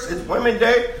It's Women's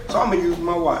Day, so I'm going to use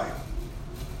my wife.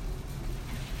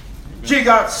 She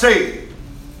got saved.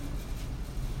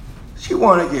 She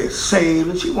want to get saved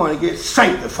and she want to get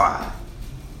sanctified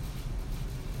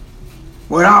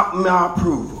without my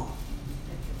approval.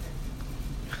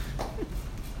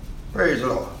 Praise the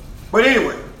Lord. But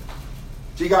anyway,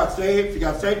 she got saved, she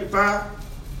got sanctified,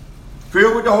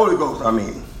 filled with the Holy Ghost, I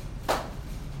mean.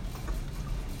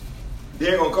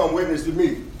 They're going to come witness to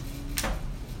me.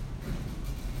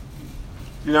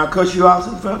 Did I cuss you out,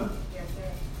 Sister Fella? Yes,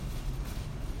 sir.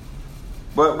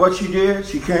 But what she did,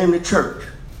 she came to church.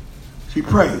 She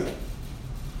prayed.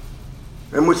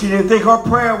 And when she didn't think her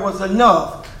prayer was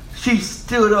enough, she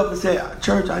stood up and said,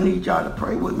 church, I need y'all to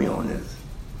pray with me on this.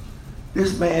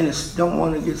 This man don't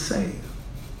want to get saved.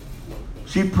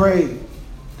 She prayed.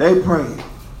 They prayed.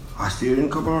 I still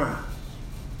didn't come around.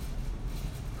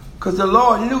 Because the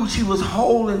Lord knew she was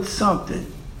holding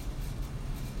something.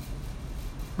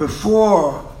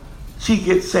 Before she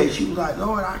gets saved, she was like,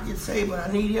 Lord, I get saved, but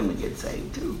I need him to get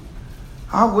saved too.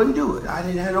 I wouldn't do it. I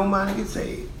didn't have no mind to get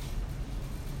saved.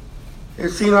 It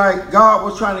seemed like God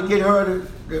was trying to get her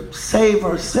to save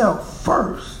herself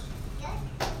first.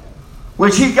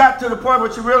 When she got to the point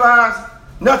where she realized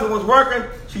nothing was working,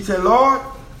 she said, Lord,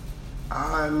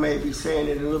 I may be saying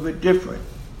it a little bit different.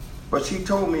 But she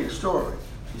told me the story.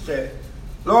 She said,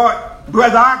 Lord,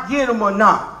 whether I get them or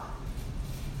not,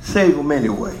 save them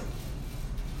anyway.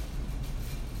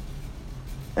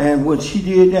 And when she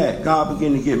did that, God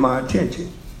began to get my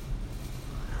attention.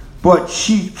 But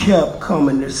she kept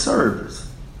coming to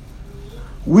service.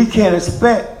 We can't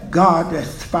expect God to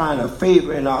find a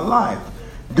favor in our life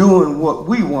doing what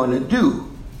we want to do.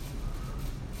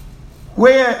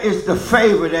 Where is the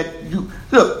favor that you...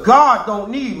 Look, God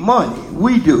don't need money.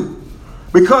 We do.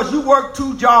 Because you work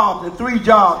 2 jobs and 3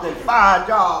 jobs and 5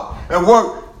 jobs and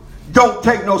work, don't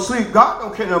take no sleep. God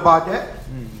don't care nothing about that.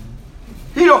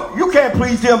 You can't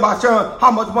please him by showing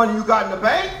how much money you got in the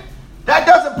bank. That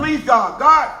doesn't please God.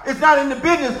 God is not in the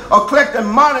business of collecting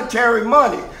monetary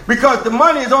money, because the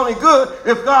money is only good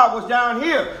if God was down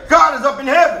here. God is up in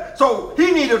heaven. So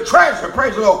he needs a treasure,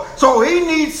 praise the Lord. So he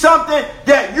needs something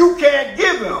that you can't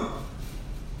give him.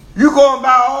 You go and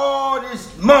buy all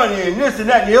this money and this and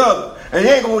that and the other, and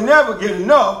you ain't going to never get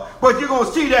enough, but you're going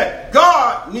to see that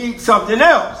God needs something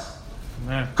else.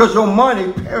 Because your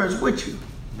money perishes with you.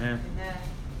 Amen.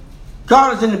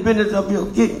 God is in the business of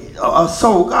you getting a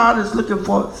soul. God is looking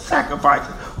for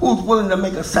sacrifices. Who's willing to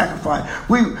make a sacrifice?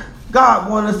 God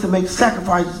wants us to make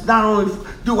sacrifices. Not only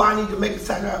do I need to make a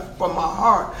sacrifice from my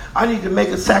heart, I need to make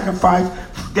a sacrifice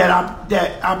that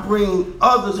I bring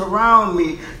others around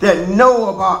me that know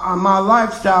about my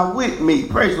lifestyle with me.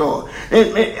 Praise the Lord.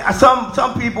 And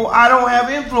some people I don't have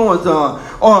influence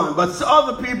on, but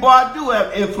other people I do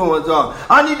have influence on.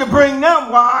 I need to bring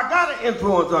them while I got an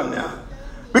influence on them.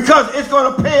 Because it's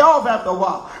going to pay off after a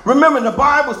while. Remember, the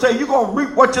Bible says you're going to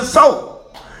reap what you sow.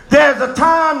 There's a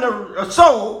time to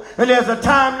sow and there's a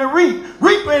time to reap.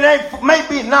 Reaping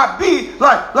maybe not be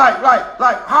like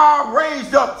how I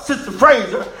raised up Sister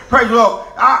Fraser. Praise the Lord.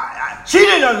 She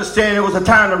didn't understand it was a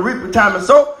time to reap and time to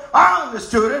sow. I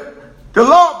understood it. The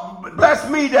Lord blessed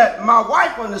me that my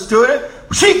wife understood it.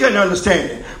 She couldn't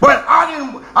understand it. But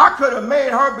I could have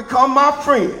made her become my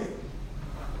friend.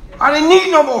 I didn't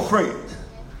need no more friends.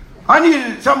 I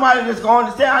needed somebody that's going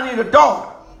to understand. I needed a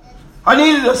daughter. I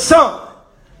needed a son.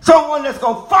 Someone that's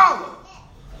going to follow.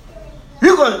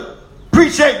 You're going to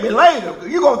appreciate me later.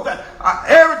 You're going to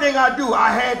everything I do,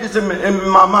 I had this in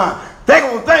my mind. They're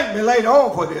going to thank me later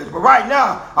on for this. But right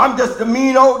now, I'm just a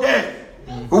mean old daddy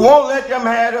who won't let them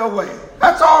have their way.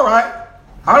 That's all right.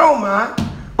 I don't mind.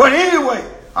 But anyway,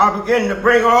 I began to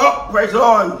bring her up, praise the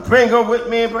Lord, and bring her with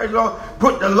me, praise the Lord.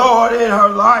 Put the Lord in her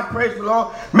life, praise the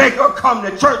Lord. Make her come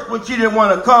to church when she didn't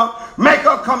want to come. Make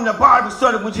her come to Bible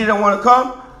study when she didn't want to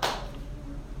come.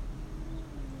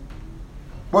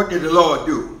 What did the Lord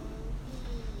do?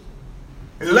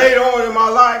 And later on in my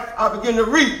life, I began to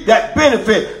reap that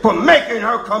benefit from making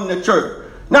her come to church.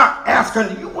 Not ask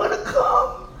her, do you want to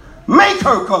come? Make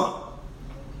her come.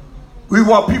 We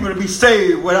want people to be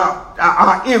saved without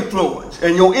our influence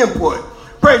and your input.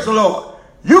 Praise the Lord.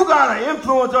 You got an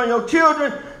influence on your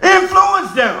children.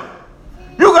 Influence them.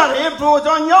 You got an influence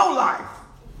on your life.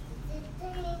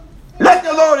 Let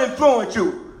the Lord influence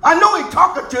you. I know he's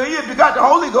talking to you if you got the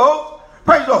Holy Ghost.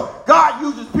 Praise the Lord. God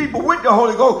uses people with the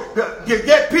Holy Ghost to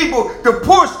get people to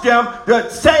push them to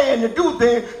say and to do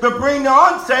things to bring the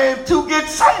unsaved to get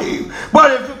saved.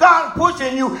 But if God is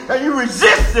pushing you and you're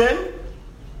resisting,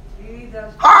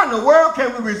 how in the world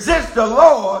can we resist the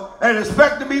Lord and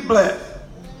expect to be blessed?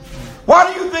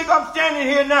 Why do you think I'm standing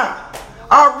here now?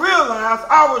 I realized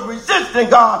I was resisting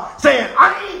God, saying,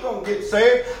 I ain't going to get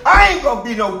saved. I ain't going to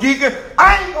be no deacon.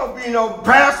 I ain't going to be no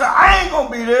pastor. I ain't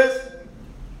going to be this.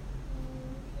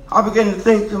 I began to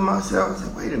think to myself, I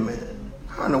said, wait a minute.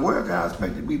 How in the world can I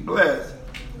expect to be blessed?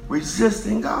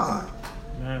 Resisting God.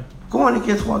 Yeah. Going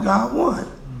against what God wants.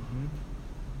 Mm-hmm.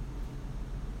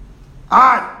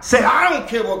 I said, I don't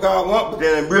care what God wants, but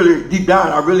then really, deep down,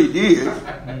 I really did.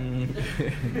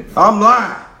 I'm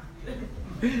lying.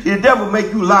 The devil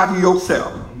make you lie to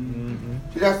yourself. Mm-hmm.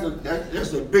 See, that's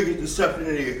the biggest deception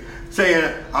in here.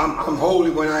 Saying I'm holy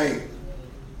when I ain't.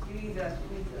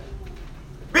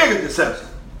 Biggest deception.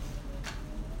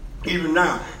 Even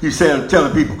now, he's saying,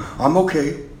 telling people, I'm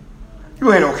okay.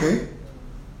 You ain't okay.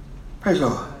 Praise the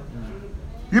Lord.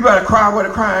 You better cry where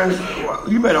the crying is.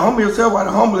 You better humble yourself while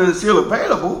the humbling is still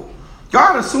available.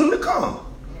 God is soon to come.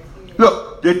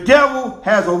 Look, the devil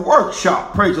has a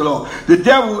workshop. Praise the Lord. The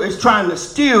devil is trying to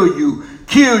steal you,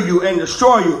 kill you, and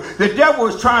destroy you. The devil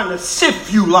is trying to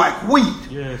sift you like wheat.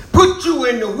 Yes. Put you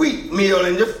in the wheat mill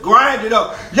and just grind it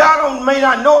up. Y'all may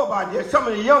not know about this. Some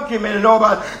of the young kids may not know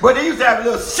about it. But they used to have a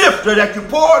little sifter that you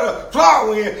pour the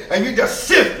flour in and you just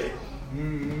sift it.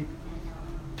 Mm-hmm.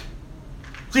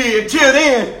 See, until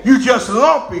then, you just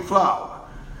lumpy flour.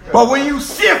 But when you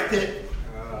sift it,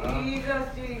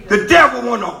 the devil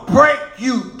want to break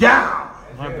you down.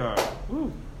 My God.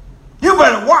 You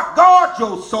better guard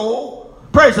your soul.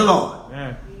 Praise the Lord.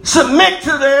 Yeah. Submit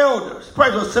to the elders.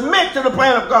 Praise the Lord. Submit to the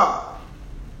plan of God.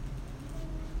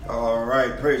 All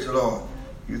right. Praise the Lord.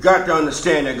 You got to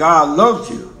understand that God loves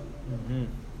you. Mm-hmm.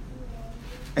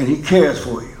 And he cares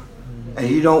for you. Mm-hmm. And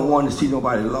he don't want to see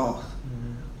nobody lost.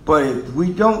 Mm-hmm. But if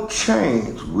we don't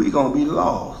change, we're going to be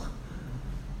lost.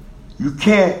 You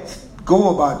can't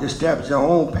go about to establish your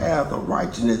own path of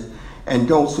righteousness and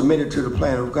don't submit it to the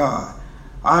plan of God.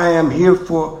 I am here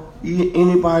for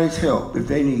anybody's help if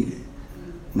they need it.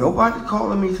 Nobody's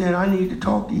calling me saying I need to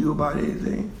talk to you about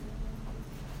anything.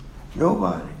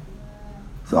 Nobody.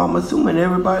 So I'm assuming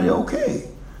everybody okay,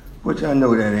 which I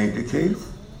know that ain't the case.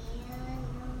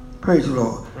 Praise the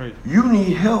Lord. Right. You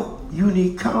need help. You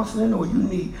need counseling, or you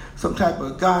need some type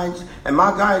of guidance. And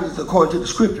my guidance is according to the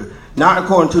scripture, not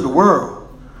according to the world.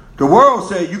 The world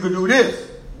says you can do this.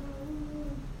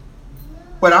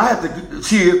 But I have to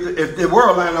see if the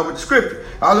world line up with the scripture.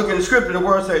 I look in the scripture, the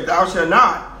word says, thou shalt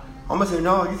not. I'm going to say,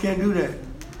 no, you can't do that.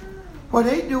 Well,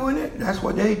 they doing it. That's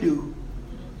what they do.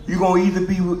 You're going to either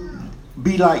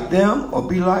be like them or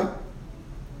be like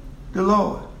the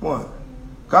Lord. One.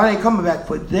 God ain't coming back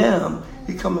for them.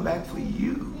 He's coming back for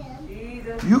you.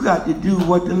 Jesus. You got to do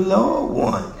what the Lord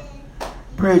wants.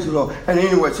 Praise the Lord. And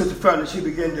anyway, Sister Felton, she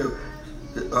began to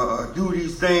do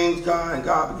these things,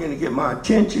 God began to get my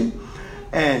attention.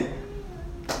 And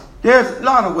there's a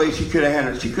lot of ways she could have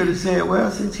handled it. She could have said,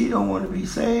 well, since he don't want to be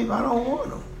saved, I don't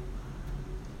want him.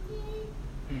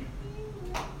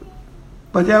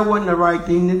 But that wasn't the right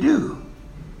thing to do.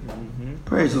 Mm-hmm.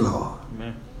 Praise the Lord.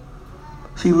 Amen.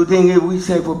 See, the thing is, we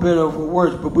say for better or for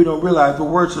worse, but we don't realize the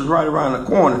worst is right around the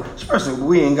corner, especially when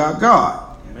we ain't got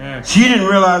God. Amen. She didn't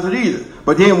realize it either.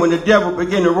 But then when the devil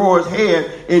began to roar his head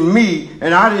in me,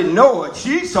 and I didn't know it,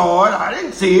 she saw it, I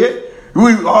didn't see it.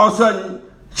 We all of a sudden,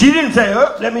 she didn't say,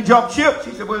 oh, let me jump ship.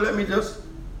 She said, well, let me just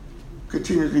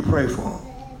continuously pray for him.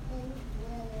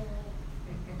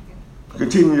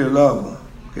 Continue to love him.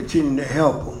 Continue to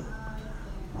help him.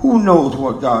 Who knows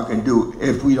what God can do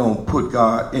if we don't put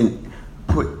God in,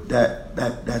 put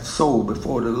that soul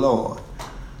before the Lord.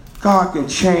 God can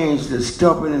change the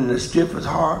stubborn and the stiffest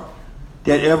heart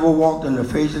that ever walked on the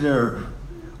face of the earth,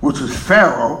 which was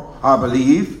Pharaoh, I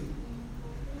believe.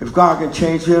 If God can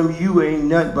change him, you ain't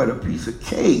nothing but a piece of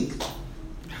cake.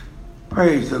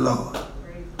 Praise the Lord.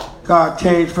 God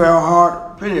changed Pharaoh's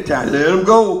heart plenty of times. Let him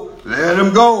go. Let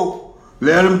him go.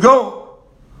 Let him go.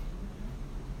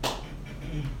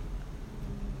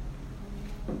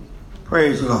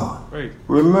 Praise the Lord. Right.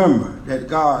 Remember that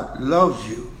God loves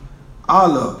you. I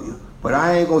love you. But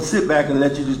I ain't going to sit back and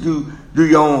let you just do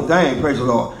your own thing. Praise the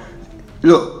Lord.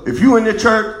 Look, if you in the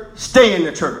church, stay in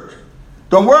the church.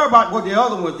 Don't worry about what the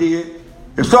other ones did.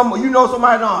 If somebody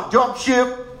don't jump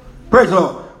ship, praise the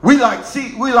Lord. We like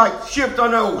ships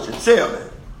on the ocean sailing.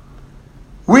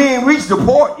 We ain't reached the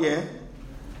port yet.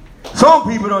 Some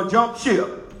people don't jump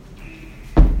ship.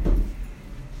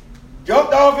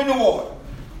 Jumped off in the water.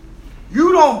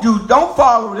 You don't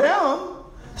follow them.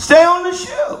 Stay on the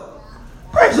ship.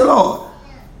 Praise the Lord.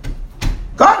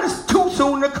 God is too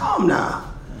soon to come now.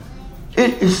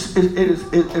 It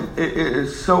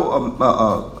is so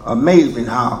amazing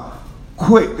how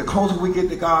quick, the closer we get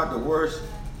to God, the worse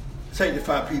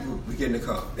sanctified people begin to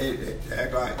come. They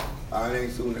act like I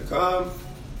ain't soon to come.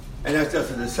 And that's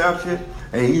just a deception.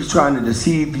 And he's trying to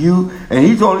deceive you. And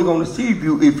he's only going to deceive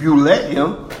you if you let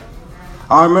him.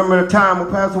 I remember the time when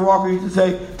Pastor Walker used to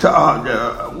say,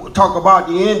 talk about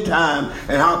the end time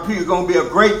and how people are going to be a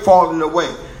great falling away.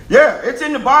 Yeah, it's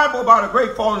in the Bible about a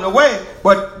great falling away,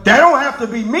 but that don't have to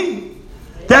be me.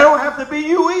 That don't have to be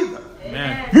you either.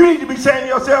 Amen. You need to be saying to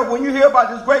yourself, when you hear about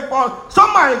this great falling,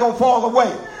 somebody going to fall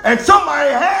away. And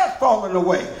somebody has fallen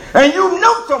away. And you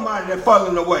know somebody that's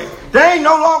fallen away. They ain't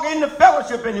no longer in the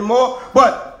fellowship anymore.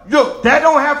 But look, that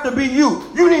don't have to be you.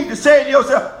 You need to say to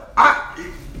yourself,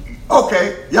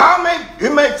 okay,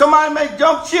 somebody may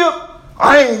jump ship.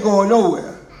 I ain't going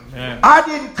nowhere. Amen. I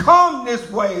didn't come this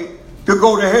way to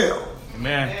go to hell.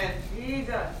 Amen.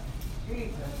 Jesus.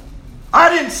 I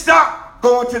didn't stop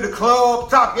going to the club,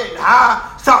 stop getting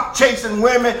high, stop chasing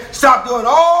women, stop doing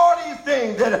all these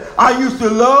things that I used to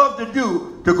love to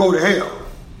do to go to hell.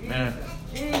 Amen.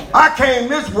 I came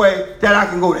this way that I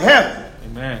can go to heaven.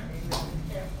 Amen.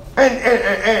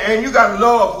 And you got to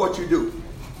love what you do.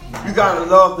 You got to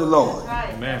love the Lord.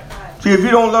 Amen. See, if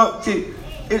you don't love,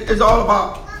 it's all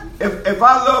about, if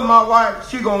I love my wife,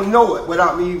 she going to know it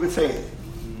without me even saying it.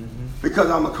 Because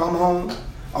I'm going to come home,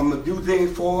 I'm going to do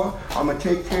things for her, I'm going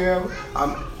to take care of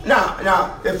her.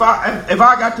 Now, if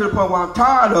I got to the point where I'm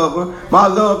tired of her, my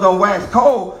love don't wax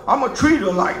cold, I'm going to treat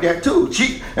her like that too.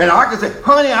 And I can say,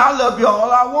 honey, I love you all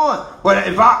I want. But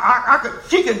if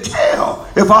she can tell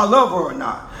if I love her or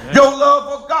not. Yeah. Your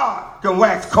love for God can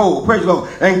wax cold, praise the Lord.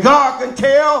 And God can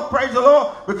tell, praise the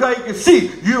Lord, because he can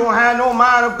see you don't have no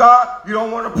mind of God. You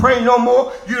don't want to pray no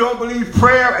more. You don't believe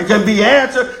prayer can be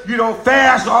answered. You don't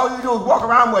fast. All you do is walk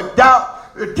around with doubt,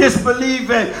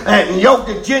 disbelief, and your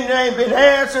agenda ain't been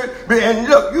answered. And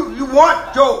look, you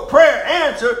want your prayer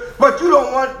answered, but you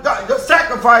don't want God to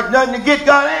sacrifice nothing to get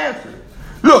God answered.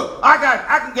 Look,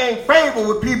 I can gain favor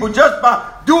with people just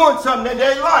by doing something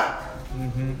that they like.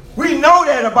 Mm-hmm. We know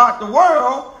that about the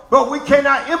world, but we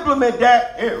cannot implement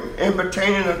that in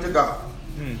pertaining unto God.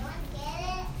 Mm.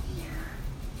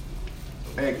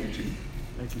 Thank you, Jesus.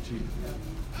 Thank you, Jesus.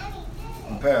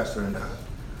 I'm pastor now.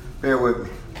 Bear with me.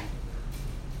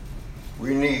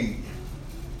 We need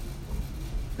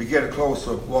to get a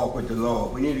closer walk with the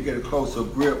Lord. We need to get a closer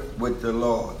grip with the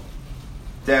Lord,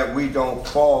 that we don't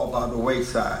fall by the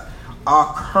wayside.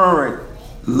 Our current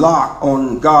lock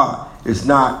on God is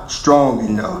not strong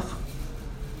enough.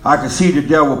 I can see the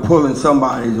devil pulling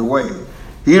somebody away.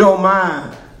 He don't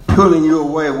mind pulling you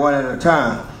away one at a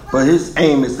time, but his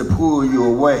aim is to pull you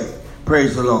away.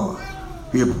 Praise the Lord.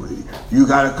 You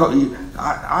gotta.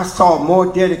 I saw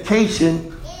more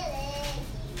dedication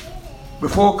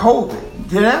before COVID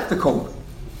than after COVID.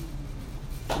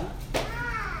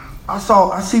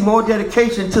 I see more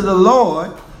dedication to the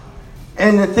Lord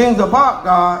and the things about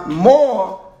God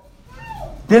more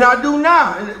than I do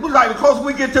now. And it was like the closer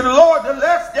we get to the Lord, the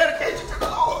less dedication to the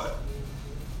Lord.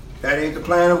 That ain't the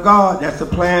plan of God. That's the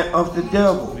plan of the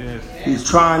devil. Yes. He's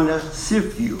trying to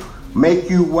sift you, make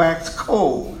you wax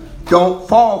cold. Don't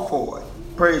fall for it.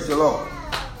 Praise the Lord.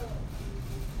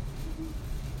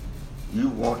 You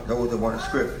want those that want a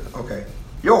scripture. Okay.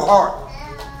 Your heart.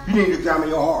 You need to examine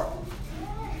your heart.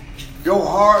 Your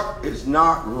heart is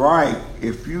not right.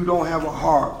 If you don't have a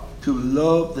heart to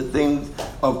love the things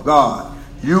of God,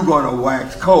 you're going to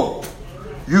wax cold.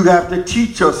 You have to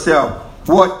teach yourself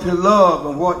what to love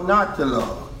and what not to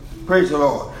love. Praise the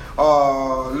Lord.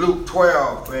 Luke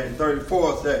 12 and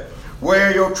 34 said,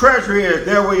 where your treasure is,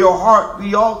 there will your heart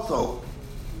be also.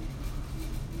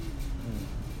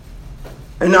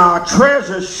 And our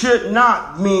treasure should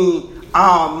not mean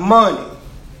our money.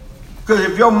 Because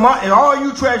if all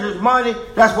you treasure is money,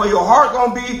 that's where your heart's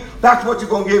going to be. That's what you're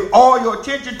going to give all your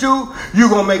attention to. You're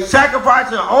going to make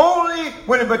sacrifices only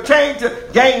when it pertains to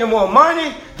gaining more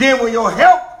money. Then when your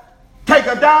health take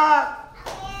a dive,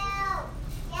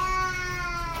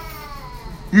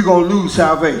 you're going to lose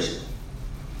salvation.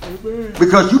 Amen.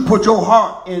 Because you put your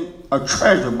heart in a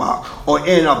treasure box or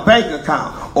in a bank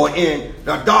account or in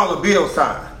a dollar bill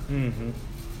sign. Mm-hmm.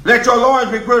 Let your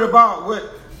loins be girt about with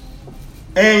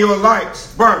and your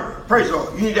lights burning. Praise the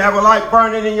Lord. You need to have a light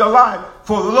burning in your life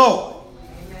for the Lord.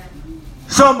 Amen.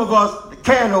 Some of us, the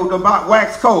candle done about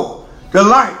wax cold. The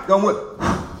light,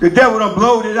 the devil done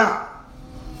blowed it out.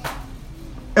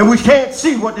 And we can't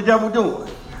see what the devil doing.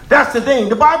 That's the thing.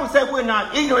 The Bible said we're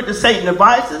not ignorant to Satan's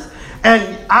devices.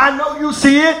 And I know you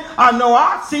see it. I know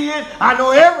I see it. I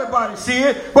know everybody see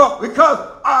it. But because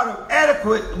out of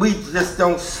etiquette, we just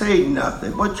don't say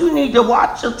nothing. But you need to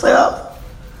watch yourself.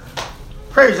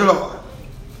 Praise the Lord.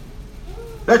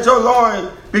 Let your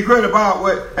loins be girt about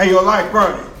with and your light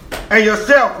burning. and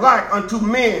yourself like unto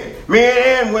men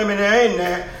and women that are in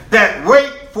there, that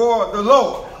wait for the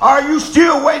Lord. Are you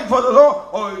still waiting for the Lord,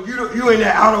 or you in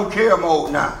that I don't care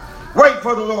mode now? Wait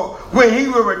for the Lord. When he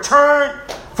will return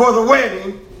for the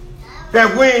wedding,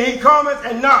 that when he cometh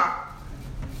and knock,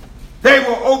 they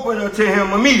will open unto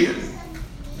him immediately.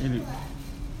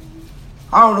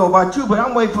 I don't know about you, but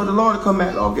I'm waiting for the Lord to come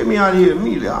back. Lord, get me out of here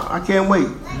immediately. I can't wait.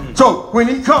 So when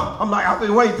he comes, I'm like, I've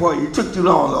been waiting for you. It took too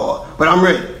long, Lord, but I'm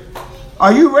ready.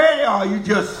 Are you ready, or are you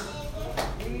just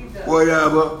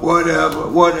whatever?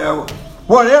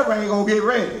 Whatever ain't going to get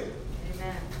ready.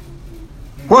 Amen.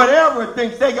 Whatever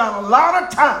thinks they got a lot of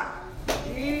time,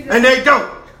 and they don't.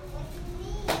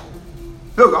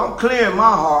 Look, I'm clearing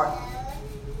my heart.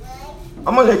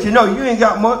 I'm going to let you know you ain't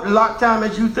got a lot of time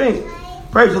as you think.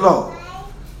 Praise the Lord.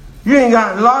 You ain't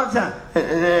got a lot of time.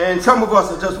 And some of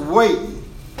us are just waiting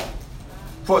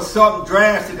for something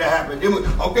drastic to happen.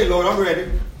 Okay, Lord, I'm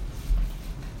ready.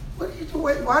 What did you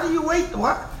wait? Why do you wait?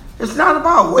 Why? It's not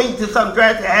about waiting till something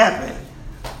drastic happens.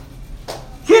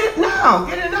 Get it now.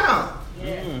 Get it now.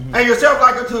 Yeah. And yourself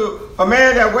like unto a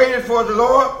man that waited for the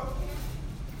Lord,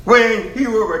 when he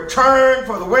will return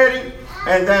for the wedding,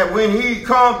 and that when he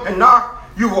comes and knock,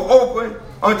 you will open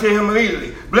unto him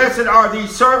immediately. Blessed are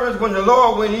these servants when the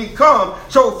Lord, when he comes,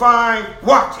 shall find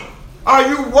watching. Are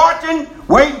you watching,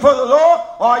 waiting for the Lord,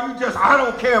 or are you just I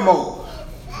don't care mode?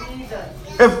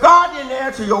 If God didn't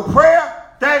answer your prayer,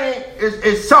 that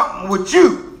is something with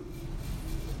you.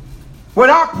 When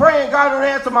I pray and God don't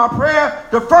answer my prayer,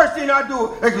 the first thing I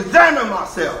do is examine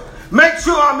myself. Make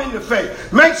sure I'm in the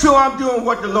faith. Make sure I'm doing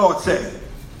what the Lord said.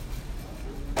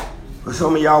 But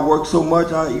some of y'all work so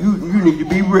much, you need to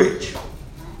be rich.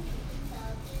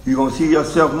 You're going to see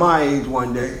yourself my age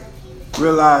one day.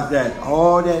 Realize that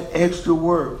all that extra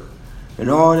work and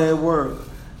all that work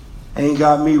ain't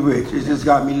got me rich. It's just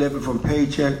got me living from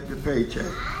paycheck to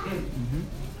paycheck.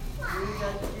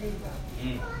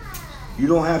 You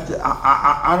don't have to.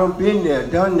 I done been there,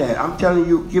 done that. I'm telling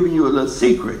you, giving you a little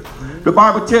secret. The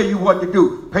Bible tells you what to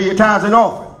do. Pay your tithes and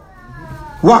offering.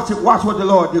 Watch it. Watch what the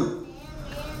Lord do.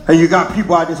 And you got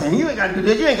people out there saying, you ain't got to do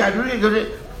this, you ain't got to do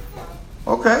this.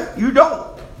 Okay, you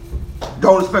don't.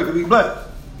 Don't expect to be blessed.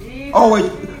 Always.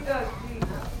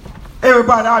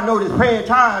 Everybody I know that's paying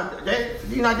tithes, they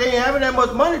ain't having that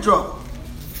much money trouble.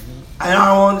 And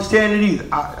I don't understand it either.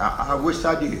 I wish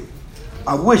I did.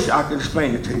 I wish I could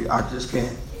explain it to you. I just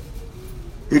can't.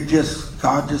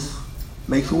 God just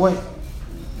makes a way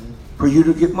for you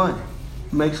to get money.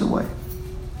 He makes a way.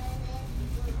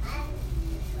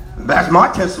 That's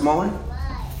my testimony.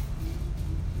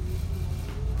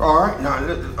 All right, now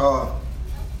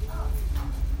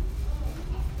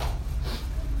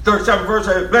 37th verse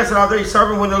says, blessed are they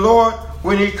servants when the Lord,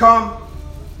 when he come,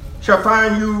 shall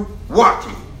find you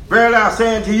watching. Verily I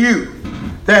say unto you,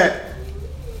 that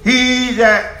he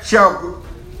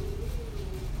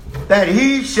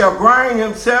shall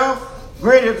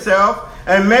grit himself,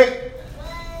 and make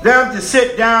them to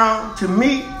sit down to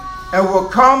meat, and will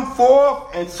come forth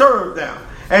and serve them.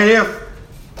 And if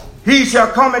he shall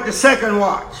come at the second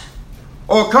watch,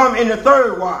 or come in the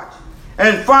third watch,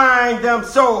 and find them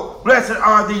so, blessed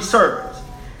are these servants.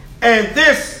 And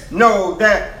this know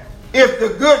that if the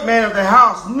good man of the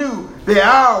house knew the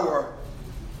hour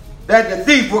that the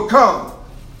thief would come,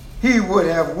 he would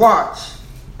have watched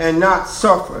and not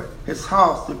suffered his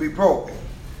house to be broken.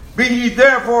 Be ye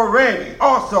therefore ready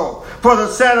also, for the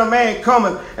Son of Man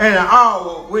cometh in an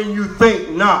hour when you think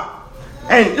not.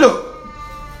 And look,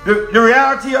 the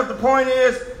reality of the point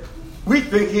is, we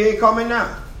think he ain't coming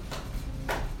now.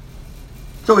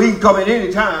 So he can come at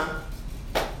any time.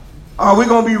 Are we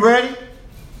going to be ready?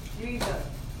 Jesus.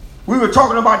 We were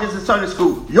talking about this in Sunday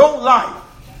school. Your life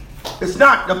is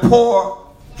not to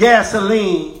pour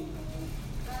gasoline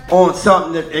on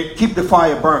something that keep the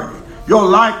fire burning. Your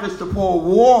life is to pour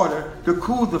water to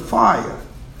cool the fire.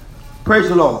 Praise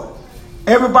the Lord.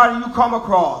 Everybody you come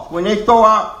across, when they throw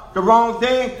out the wrong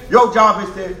thing, your job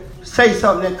is to say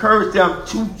something to encourage them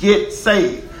to get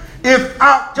saved. If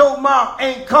out your mouth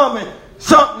ain't coming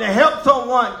something to help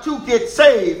someone to get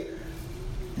saved,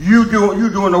 you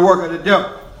doing the work of the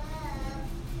devil.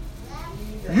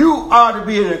 You are to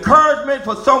be an encouragement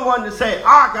for someone to say,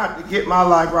 I got to get my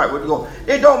life right with the Lord.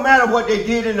 It don't matter what they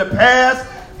did in the past.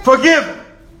 Forgive them.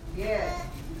 Yes.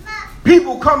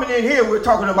 People coming in here we're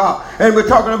talking about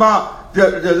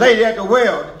the lady at the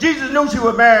well. Jesus knew she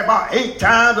was married about 8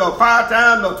 times or 5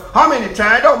 times or how many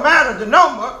times. It don't matter the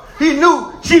number. He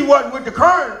knew she wasn't with the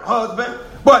current husband,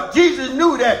 but Jesus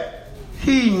knew that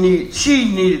she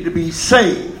needed to be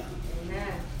saved.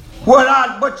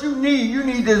 What you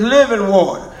need this living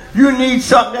water. You need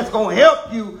something that's going to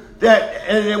help you that,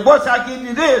 and then once I give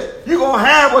you this, you're going to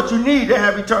have what you need to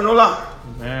have eternal life.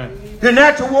 Amen. The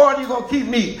natural water you're going to keep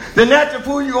needing. The natural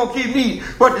food you're going to keep needing.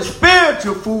 But the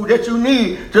spiritual food that you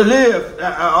need to live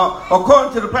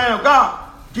according to the plan of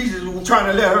God, Jesus was trying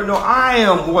to let her know, I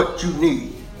am what you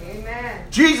need. Amen.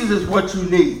 Jesus is what you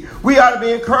need. We ought to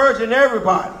be encouraging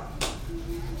everybody.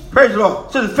 Praise the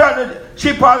Lord. So the fact that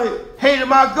she probably hated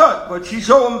my gut, but she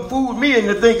showed fooled me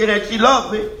into thinking that she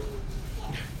loved me.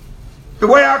 The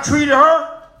way I treated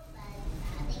her.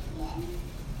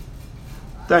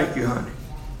 Thank you, honey.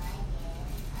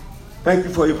 Thank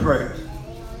you for your prayers.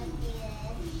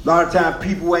 A lot of times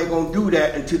people ain't going to do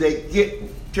that until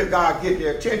God get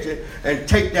their attention and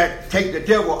take the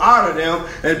devil out of them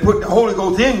and put the Holy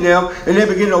Ghost in them, and they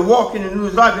begin to walk in the new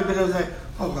life and begin to say,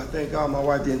 oh, I thank God my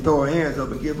wife didn't throw her hands up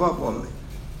and give up on me.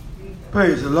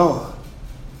 Praise the Lord.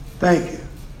 Thank you.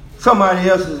 Somebody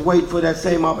else is waiting for that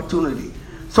same opportunity.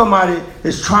 Somebody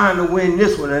is trying to win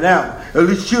this one or that one. At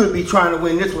least should be trying to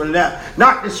win this one or that.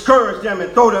 Not discourage them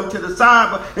and throw them to the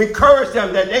side, but encourage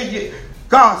them that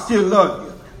God still loves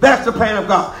you. That's the plan of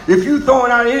God. If you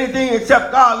throwing out anything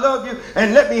except God loves you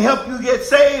and let me help you get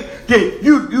saved, then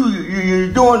you're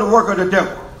doing the work of the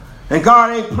devil. And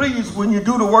God ain't pleased when you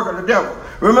do the work of the devil.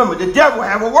 Remember, the devil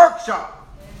have a workshop.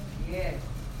 Yes.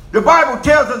 The Bible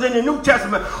tells us in the New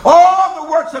Testament all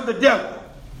the works of the devil.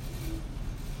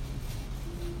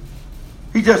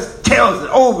 He just tells it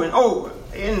over and over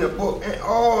in the book and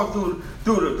all through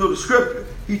the scripture.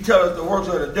 He tells us the works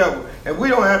of the devil. And we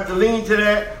don't have to lean to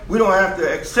that. We don't have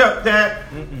to accept that.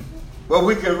 But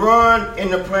we can run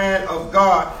in the plan of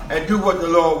God and do what the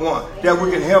Lord wants. That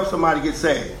we can help somebody get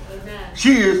saved. Amen.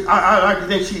 She is, I like to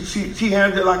think she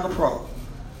handled it like a pro.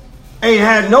 Ain't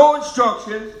had no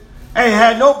instructions. Ain't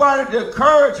had nobody to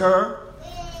encourage her.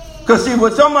 Because see,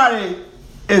 when somebody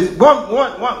is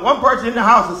one person in the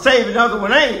house is saved, another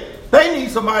one ain't, they need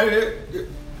somebody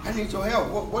I need your help.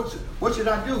 What should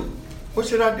I do? What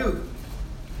should I do?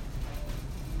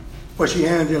 But she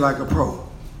handled it like a pro.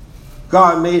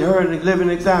 God made her a living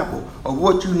example of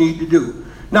what you need to do.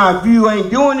 Now, if you ain't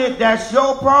doing it, that's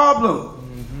your problem.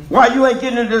 Why you ain't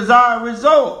getting the desired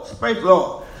results? Praise the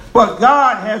Lord. But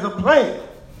God has a plan.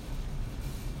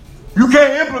 You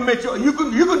can't implement you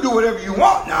can do whatever you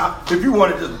want now if you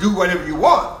want to just do whatever you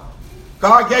want.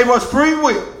 God gave us free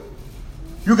will.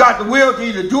 You got the will to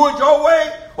either do it your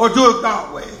way or do it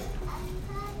God's way.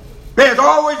 There's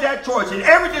always that choice in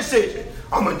every decision.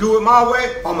 I'm going to do it my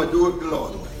way, I'm going to do it the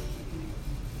Lord's way.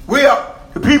 We are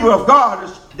the people of God.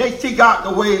 They seek out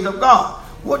the ways of God.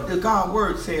 What does God's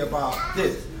word say about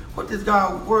this? What does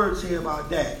God's word say about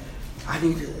that?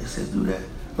 It says do that.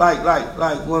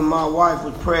 Like when my wife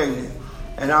was pregnant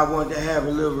and I wanted to have a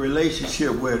little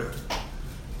relationship with her.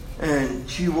 And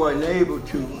she wasn't able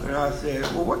to. And I said,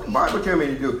 well, what the Bible tell me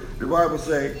to do? The Bible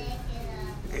say,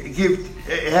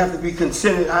 it have to be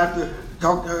consented. I have to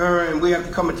talk to her and we have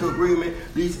to come into agreement.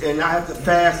 And I have to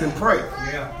fast and pray.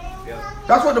 Yeah.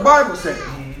 That's what the Bible says.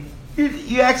 Mm-hmm.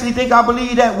 You actually think I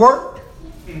believe that worked?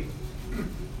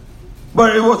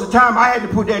 But it was a time I had to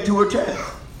put that to her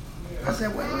test. I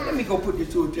said, well, let me go put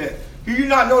this to a test. Do you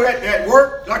not know that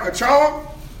worked like a charm?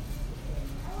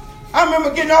 I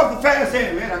remember getting off the fast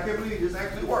saying, man, I can't believe this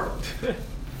actually worked.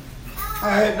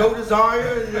 I had no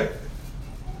desire.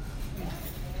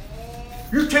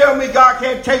 You tell me God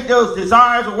can't take those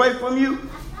desires away from you?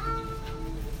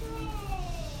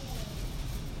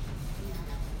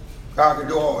 God can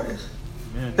do all this.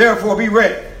 Amen. Therefore, be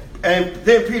ready. And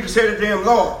then Peter said to them,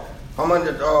 Lord, I'm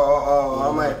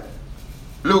at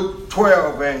Luke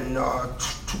 12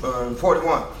 and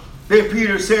 41. Then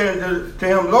Peter said to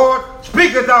him, Lord,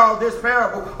 speakest thou this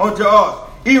parable unto us,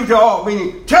 even to all.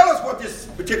 Meaning, tell us what this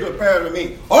particular parable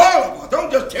means. All of us.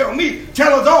 Don't just tell me.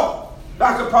 Tell us all.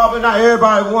 That's the problem. Not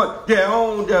everybody wants their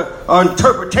own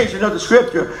interpretation of the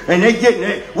scripture. And they getting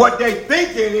it. What they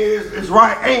thinking is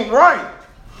right ain't right.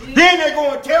 Then they're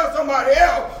going to tell somebody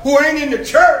else who ain't in the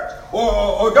church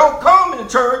or don't come in the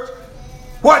church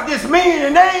what this means,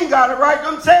 and they ain't got it right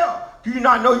themselves. Do you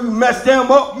not know you messed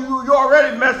them up? You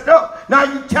already messed up. Now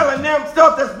you telling them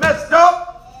stuff that's messed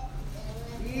up?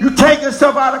 You taking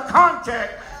stuff out of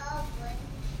context.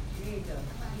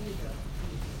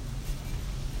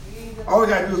 All we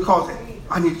got to do is call and say,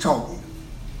 I need to talk to you.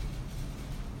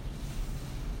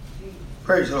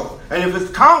 Praise the Lord. And if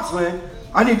it's counseling,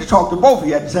 I need to talk to both of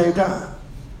you at the same time.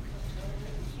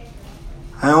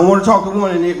 I don't want to talk to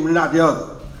one and not the other.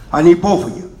 I need both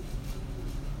of you.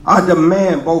 I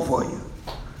demand both of you.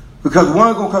 Because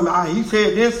one going to come, he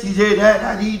said this, he said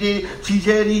that he did, she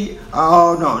said he.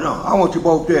 Oh, no. I want you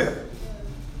both there.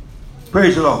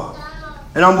 Praise the Lord.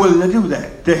 And I'm willing to do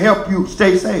that to help you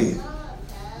stay saved.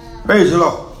 Praise the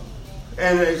Lord.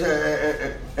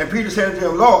 And Peter said to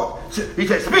him, Lord, he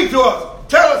said, speak to us.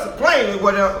 Tell us plainly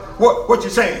what you're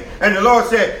saying. And the Lord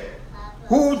said,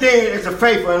 who then is a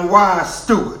faithful and wise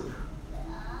steward,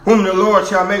 whom the Lord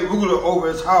shall make ruler over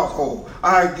his household?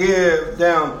 I give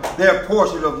them their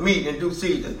portion of meat in due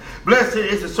season. Blessed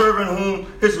is the servant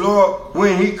whom his Lord,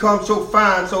 when he comes, so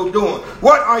find so doing.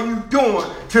 What are you doing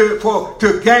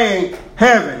to gain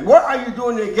heaven? What are you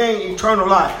doing to gain eternal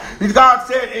life? God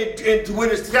said when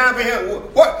it's time for him,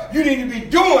 what you need to be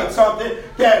doing something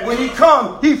that when he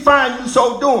comes, he find you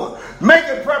so doing.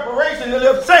 Making preparation to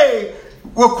live saved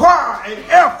require an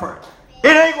effort. It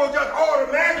ain't going to just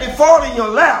automatically fall in your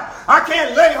lap. I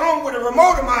can't lay home with a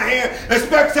remote in my hand and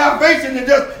expect salvation to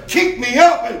just keep me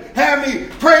up and have me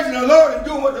praising the Lord and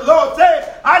doing what the Lord says.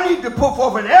 I need to put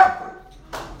forth an effort.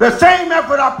 The same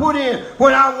effort I put in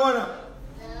when I want to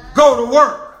go to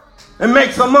work and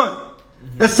make some money.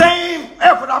 The same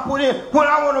effort I put in when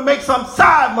I want to make some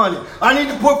side money. I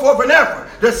need to put forth an effort.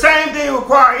 The same thing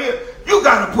required here. You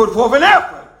got to put forth an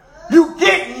effort. You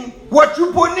getting what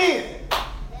you putting in.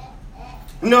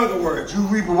 In other words, you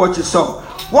reaping what you sow.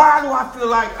 Why do I feel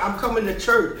like I'm coming to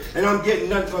church and I'm getting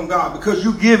nothing from God? Because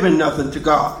you giving nothing to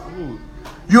God.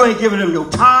 You ain't giving them your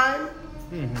time.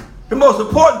 The most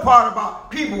important part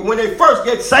about people when they first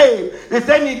get saved is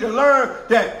they need to learn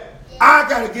that I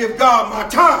got to give God my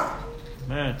time.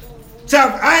 Man. So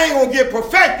I ain't going to get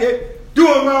perfected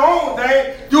doing my own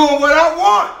thing, doing what I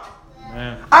want.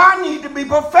 Man. I need to be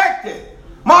perfected.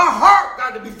 My heart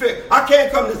got to be fixed. I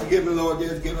can't come just to give the Lord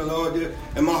this, give the Lord this,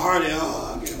 and my heart is,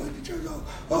 I can't wait to church.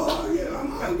 Oh, yeah, I'm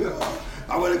hungry.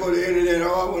 I want to go to the internet.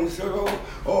 I want to serve.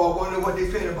 I wonder what they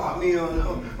said about me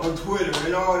on Twitter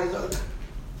and all this other.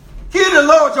 Give the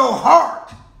Lord your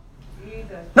heart.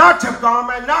 Not your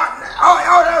garment, not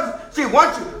all that. See,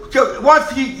 once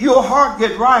your heart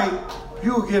get right,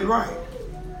 you'll get right.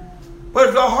 But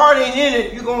if your heart ain't in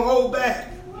it, you're going to hold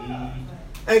back.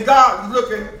 And God's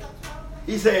looking.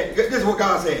 He said, this is what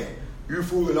God said. You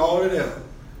fooling all of them.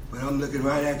 But I'm looking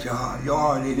right at your heart. Your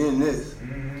heart ain't in this.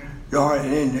 Your heart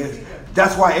ain't in this.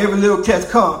 That's why every little test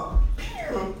comes.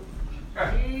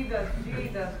 Jesus.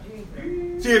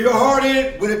 See, if your heart in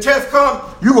it, when the test comes,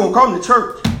 you're going to come to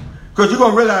church. Because you're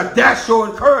going to realize that's your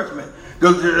encouragement.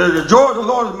 The joy of the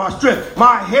Lord is my strength.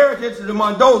 My heritage is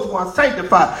among those who are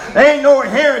sanctified. There ain't no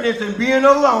inheritance in being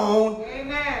alone.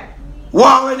 Amen.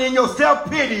 Wallowing in your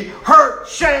self-pity, hurt,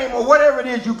 shame, or whatever it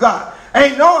is you got.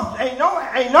 Ain't no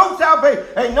salvation,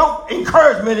 ain't no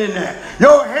encouragement in that.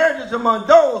 Your heritage is among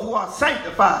those who are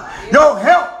sanctified. Your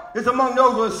help is among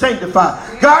those who are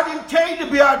sanctified. God didn't tell you to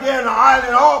be out there in the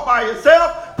island all by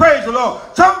yourself. Praise the Lord.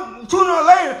 Sooner or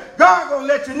later, God's going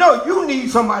to let you know you need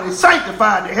somebody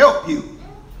sanctified to help you.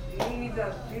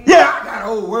 Yeah, I got an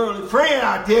old worldly friend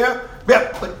out there,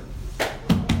 but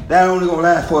that only going to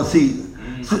last for a season.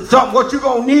 What you're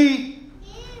going to need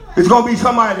is going to be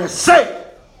somebody that's safe.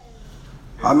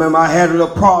 I remember I had a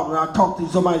little problem. I talked to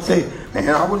somebody and say, man,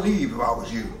 I would leave if I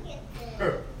was you.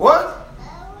 What?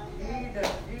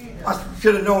 I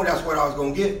should have known that's what I was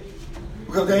going to get.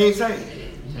 Because they ain't saved.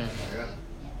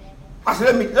 I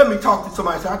said, let me talk to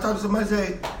somebody. So I talked to somebody and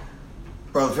say,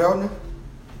 Brother Feldner,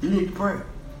 you need to pray.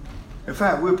 In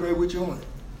fact, we'll pray with you on it.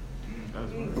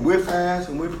 And we'll fast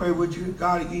and we'll pray with you.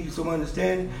 God will give you some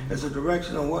understanding and some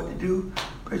direction on what to do.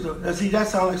 Now, see, that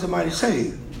sounds like somebody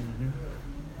saved.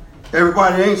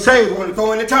 Everybody that ain't saved want to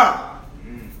throw in the towel.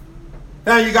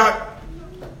 Now you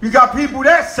got people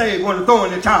that saved want to throw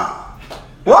in the towel.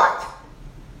 What?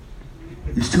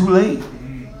 It's too late.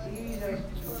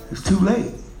 It's too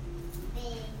late.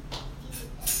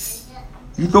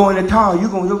 You throw in the towel,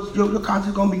 your conscience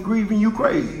is going to be grieving you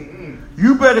crazy.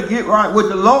 You better get right with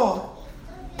the Lord.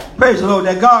 Praise the Lord,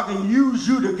 that God can use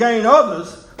you to gain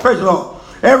others. Praise the Lord.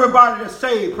 Everybody that's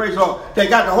saved, praise the Lord, that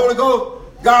got the Holy Ghost,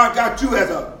 God got you as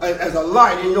a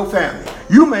light in your family.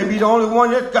 You may be the only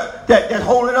one that's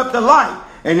holding up the light.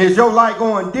 And is your light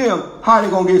going dim, how are they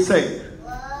going to get saved?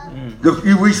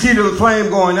 We see the flame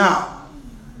going out.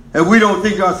 And we don't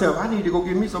think to ourselves, I need to go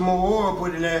get me some more oil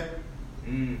put in there.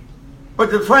 But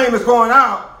the flame is going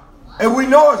out. And we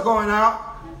know it's going out.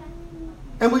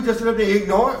 And we just sit up there and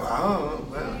ignore it.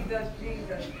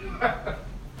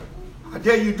 I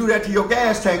dare you do that to your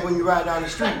gas tank when you ride down the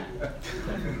street.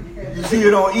 You see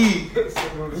it on E.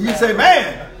 And you say,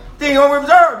 man, thing on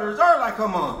reserve. The reserve light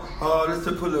come on. Oh, let's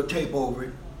just put a little tape over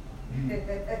it.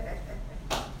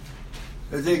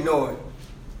 Let's ignore it.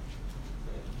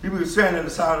 People are standing on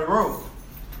the side of the road.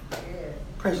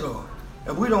 Praise the Lord.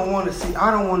 If we don't want to see, I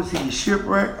don't want to see you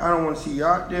shipwrecked. I don't want to see you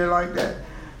out there like that.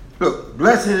 Look,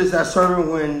 blessed is that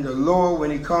servant when the Lord, when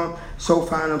he comes, so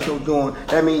find him so doing.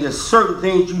 That means there's certain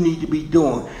things you need to be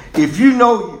doing. If you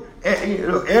know,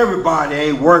 everybody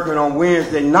ain't working on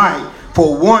Wednesday night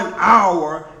for 1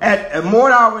 hour, at 1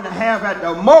 hour and a half at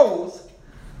the most.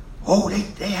 Oh,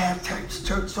 they have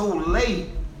church so late.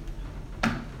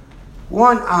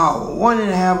 1 hour,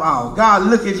 1.5 hours. God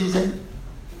look at you and say,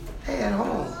 they at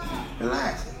home,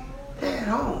 relaxing. They at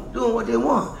home, doing what they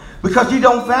want. Because you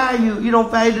don't value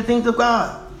the things of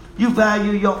God. You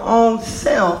value your own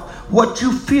self, what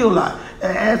you feel like,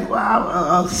 as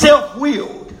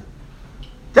self-willed.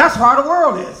 That's how the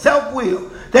world is,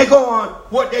 self-willed. They go on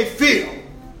what they feel.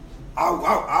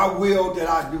 I will that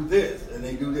I do this, and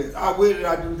they do this. I will that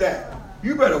I do that.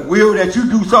 You better will that you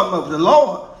do something of the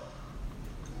Lord.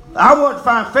 I want to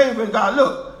find favor in God.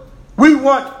 Look, we don't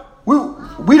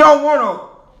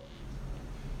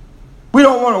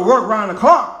want to work around the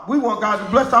clock. We want God to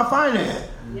bless our finance.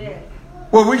 Yeah.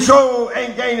 Well, we sure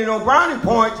ain't gaining no brownie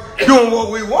points doing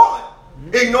what we want,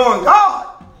 ignoring God.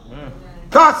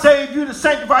 God saved you to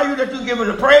sanctify you, that you give him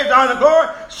the praise, honor, glory,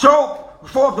 show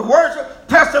forth the worship,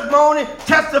 testimony,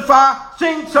 testify,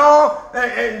 sing song,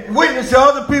 and witness to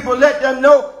other people. Let them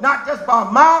know, not just by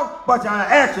mouth, but your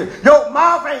action. Your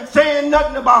mouth ain't saying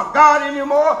nothing about God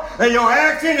anymore, and your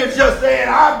action is just saying,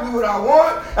 I do what I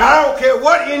want, and I don't care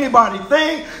what anybody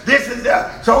thinks. This is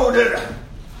that. So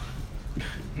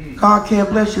God can't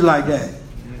bless you like that.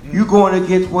 You're going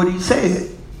against what he said.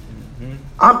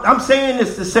 I'm saying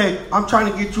this to say, I'm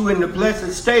trying to get you in the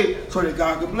blessed state so that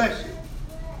God can bless you.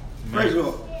 Praise the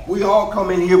Lord. We all come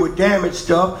in here with damaged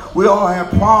stuff. We all have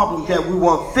problems that we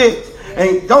want fixed.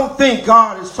 And don't think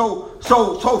God is so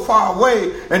far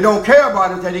away and don't care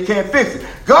about it that he can't fix it.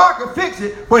 God can fix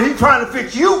it, but he's trying to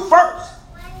fix you first.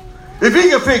 If he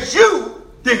can fix you,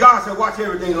 then God said, watch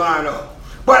everything line up.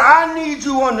 But I need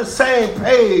you on the same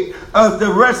page as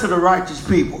the rest of the righteous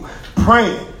people.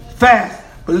 Praying, fast,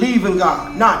 believing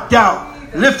God, not doubt.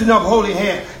 Lifting up holy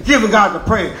hands, giving God the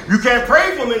praise. You can't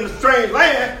praise him in a strange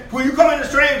land. When you come in a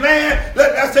strange land,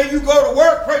 let's say you go to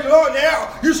work, praise the Lord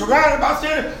now. You're surrounded by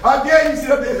sinners. I dare you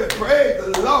sit up there and say, praise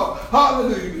the Lord.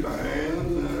 Hallelujah. You're like,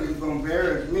 man, he's going to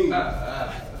embarrass me.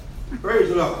 Praise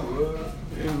the Lord.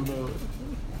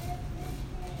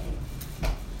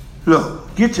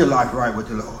 Look, get your life right with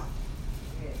the Lord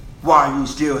while you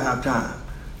still have time.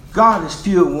 God is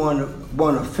still want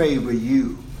to favor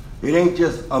you. It ain't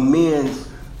just a men's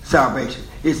salvation.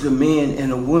 It's a men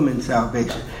and a woman's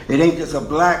salvation. It ain't just a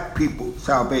black people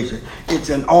salvation. It's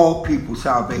an all people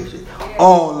salvation.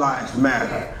 All lives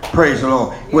matter. Praise the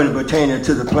Lord. When it pertains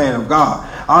to the plan of God.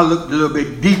 I looked a little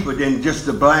bit deeper than just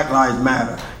the black lives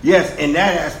matter. Yes, in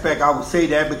that aspect I would say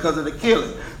that because of the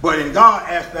killing. But in God's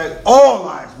aspect, all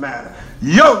lives matter.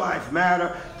 Your life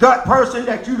matter. That person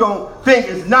that you don't think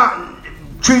is not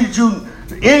treated you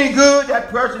any good, that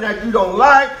person that you don't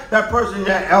like, that person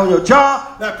that on your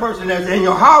job, that person that's in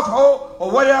your household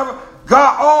or whatever,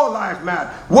 God, all lives matter.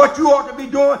 What you ought to be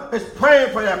doing is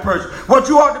praying for that person. What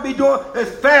you ought to be doing is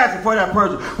fasting for that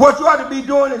person. What you ought to be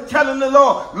doing is telling the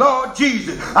Lord, Lord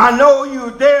Jesus, I know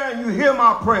you're there and you hear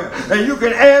my prayer. And you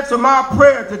can answer my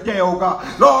prayer today, oh God.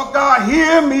 Lord God,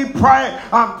 hear me pray.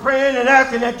 I'm praying and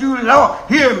asking that you, Lord,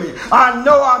 hear me. I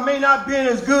know I may not be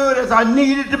as good as I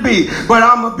needed to be, but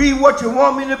I'm going to be what you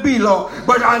want me to be, Lord.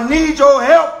 But I need your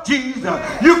help, Jesus.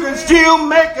 You can still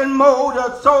make and mold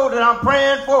the soul that I'm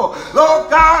praying for.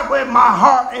 Lord God, when my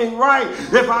heart ain't right,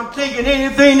 if I'm thinking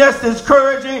anything that's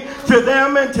discouraging to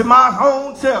them and to my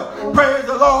own self, praise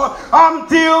the Lord, I'm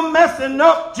still messing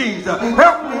up, Jesus.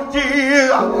 Help me, Jesus.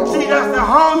 See, that's the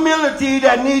humility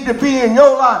that needs to be in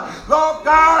your life. Lord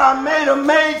God, I may have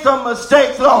made some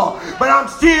mistakes, Lord, but I'm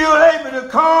still able to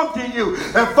come to you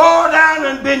and fall down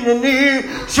and bend the knee,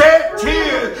 shed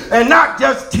tears, and not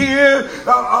just tears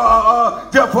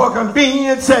just for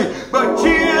convenience sake, but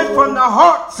tears from the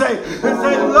heart's sake. And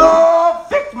say, Lord,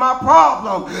 fix my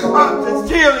problem. I'm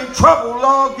still in trouble,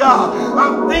 Lord God.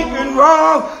 I'm thinking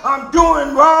wrong. I'm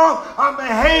doing wrong. I'm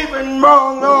behaving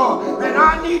wrong, Lord. And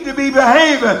I need to be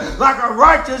behaving like a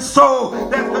righteous soul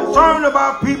that's concerned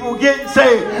about people getting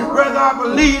saved. Whether I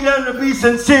believe them to be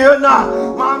sincere or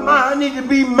not. My mind needs to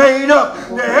be made up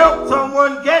to help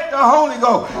someone get the Holy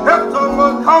Ghost. Help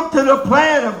someone come to the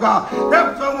plan of God.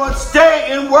 Help someone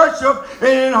stay in worship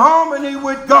and in harmony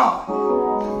with God.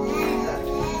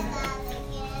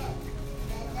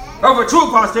 Of a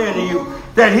truth I say unto you,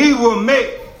 that he will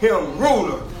make him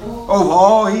ruler over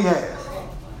all he has.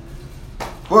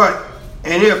 But,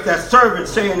 and if that servant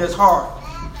say in his heart,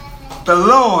 the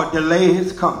Lord delay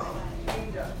his coming,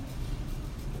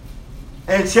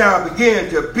 and shall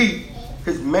begin to beat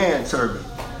his manservant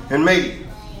and maid,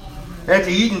 and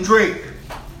to eat and drink,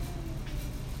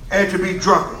 and to be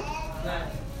drunken.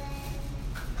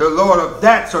 The Lord of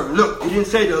that servant. Look, he didn't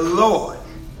say the Lord.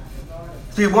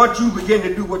 See, once you begin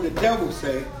to do what the devil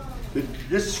say,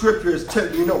 this scripture is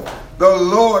telling you, the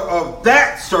Lord of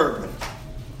that servant.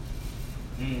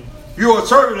 You're a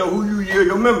servant of who you yield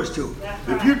your members to.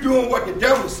 If you're doing what the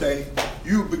devil say,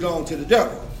 you belong to the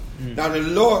devil. Now the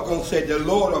Lord going to say the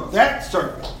Lord of that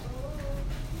servant.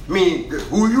 Meaning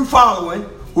who you following,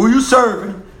 who you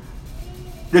serving,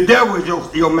 the devil is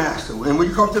your master. And when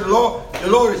you come to the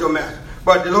Lord is your master.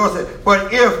 But the Lord said,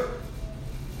 but if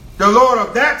the Lord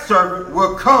of that servant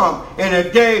will come in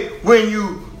a day when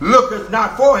you looketh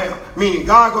not for him, meaning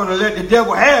God going to let the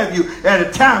devil have you at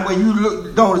a time when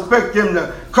you don't expect him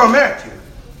to come at you.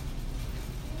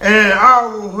 And in an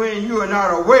hour when you are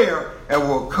not aware, and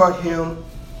will cut him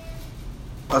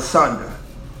asunder,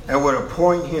 and will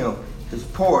appoint him his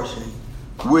portion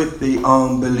with the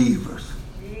unbelievers.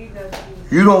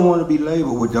 You don't want to be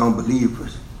labeled with the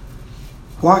unbelievers.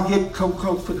 Why get so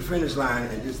close to the finish line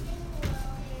and just...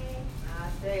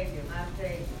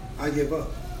 I give up.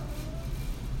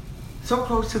 So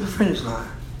close to the finish line.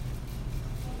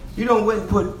 You don't wait and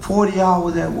put 40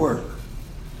 hours at work.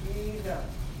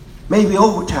 Maybe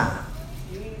overtime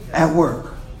at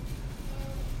work.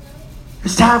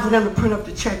 It's time for them to print up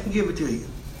the check and give it to you.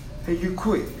 And you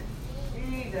quit.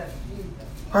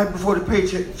 Right before the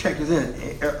paycheck is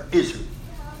issued.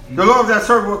 The Lord of that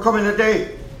servant will come in the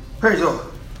day. Praise the Lord.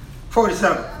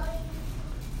 47.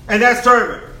 And that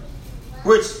servant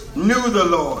which knew the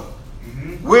Lord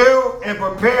will and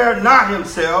prepare not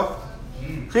himself.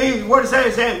 See what it's saying?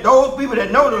 It's saying those people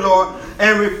that know the Lord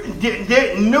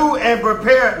and knew and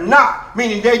prepared not,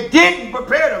 meaning they didn't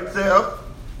prepare themselves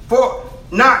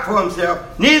not for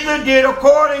himself, neither did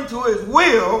according to his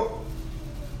will,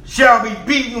 shall be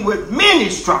beaten with many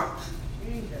stripes.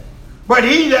 But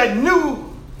he that knew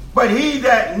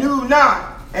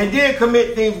not and did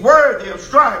commit things worthy of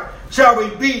strife shall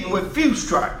be beaten with few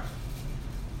stripes.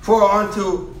 For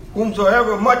unto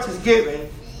whomsoever much is given,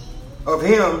 of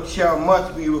him shall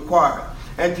much be required.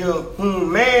 And to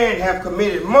whom man have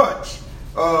committed much,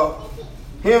 of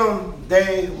him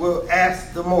they will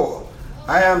ask the more.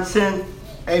 I am sent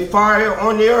a fire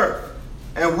on the earth,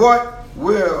 and what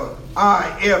will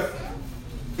I if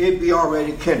it be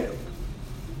already kindled?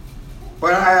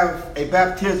 But I have a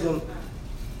baptism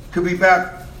to be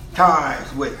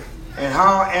baptized with, and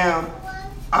how am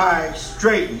I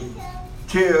straitened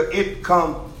till it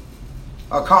come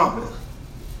accomplished?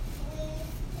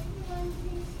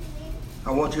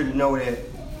 I want you to know that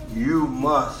you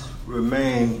must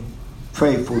remain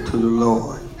faithful to the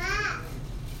Lord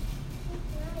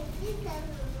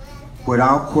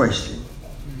without question.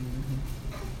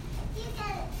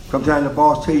 Sometimes the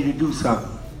boss tell you to do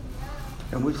something,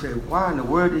 and we say, why in the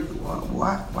world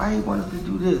why he want us to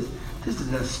do this? This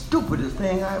is the stupidest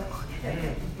thing I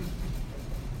ever.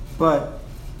 But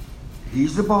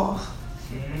he's the boss.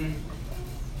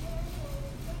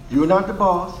 You're not the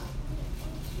boss.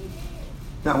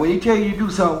 Now, when he tell you to do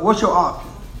something, what's your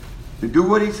option? To do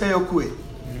what he say or quit?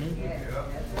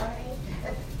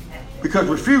 Because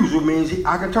refusal means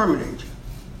I can terminate you.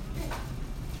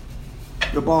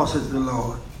 The boss is the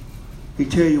Lord. He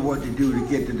tell you what to do to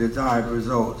get the desired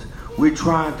results. We're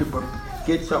trying to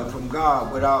get something from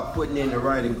God without putting in the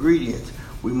right ingredients.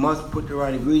 We must put the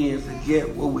right ingredients to get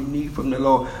what we need from the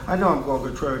Lord. I know I'm going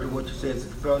contrary to what you said,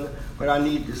 Sister Felder, but I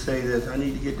need to say this. I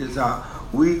need to get this out.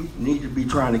 We need to be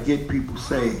trying to get people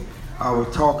saved. I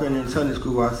was talking in Sunday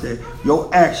school. I said, your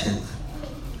actions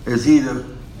is either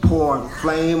pouring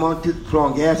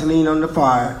gasoline on the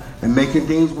fire and making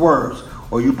things worse,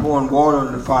 or you pouring water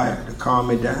on the fire to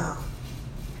calm it down.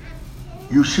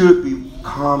 You should be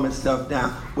calming stuff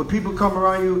down. When people come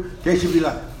around you, they should be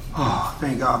like, oh,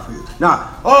 thank God for you.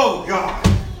 Now, oh God,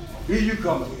 here you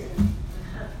come again.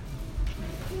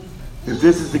 If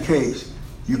this is the case,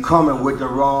 you coming with the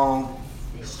wrong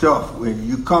stuff. When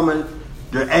you coming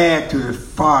to add to the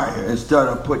fire instead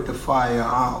of put the fire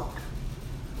out.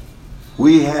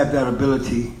 We have that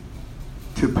ability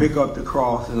to pick up the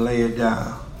cross and lay it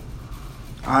down.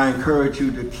 I encourage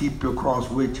you to keep your cross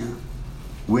with you.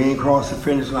 We ain't crossed the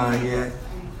finish line yet.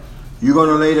 You're going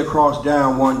to lay the cross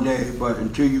down one day, but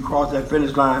until you cross that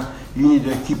finish line, you need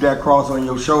to keep that cross on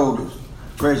your shoulders.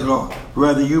 Praise the Lord.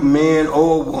 Whether you man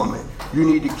or woman, you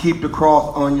need to keep the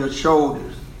cross on your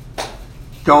shoulders.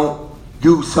 Don't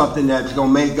do something that's going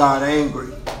to make God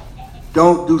angry.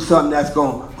 Don't do something that's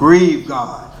going to grieve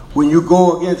God. When you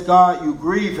go against God, you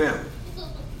grieve him.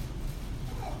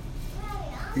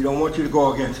 He don't want you to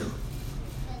go against him.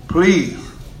 Please,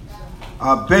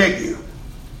 I beg you,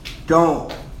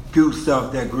 don't do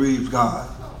stuff that grieves God.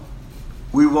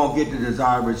 We won't get the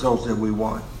desired results that we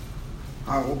want.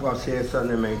 I hope I said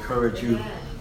something that may encourage you.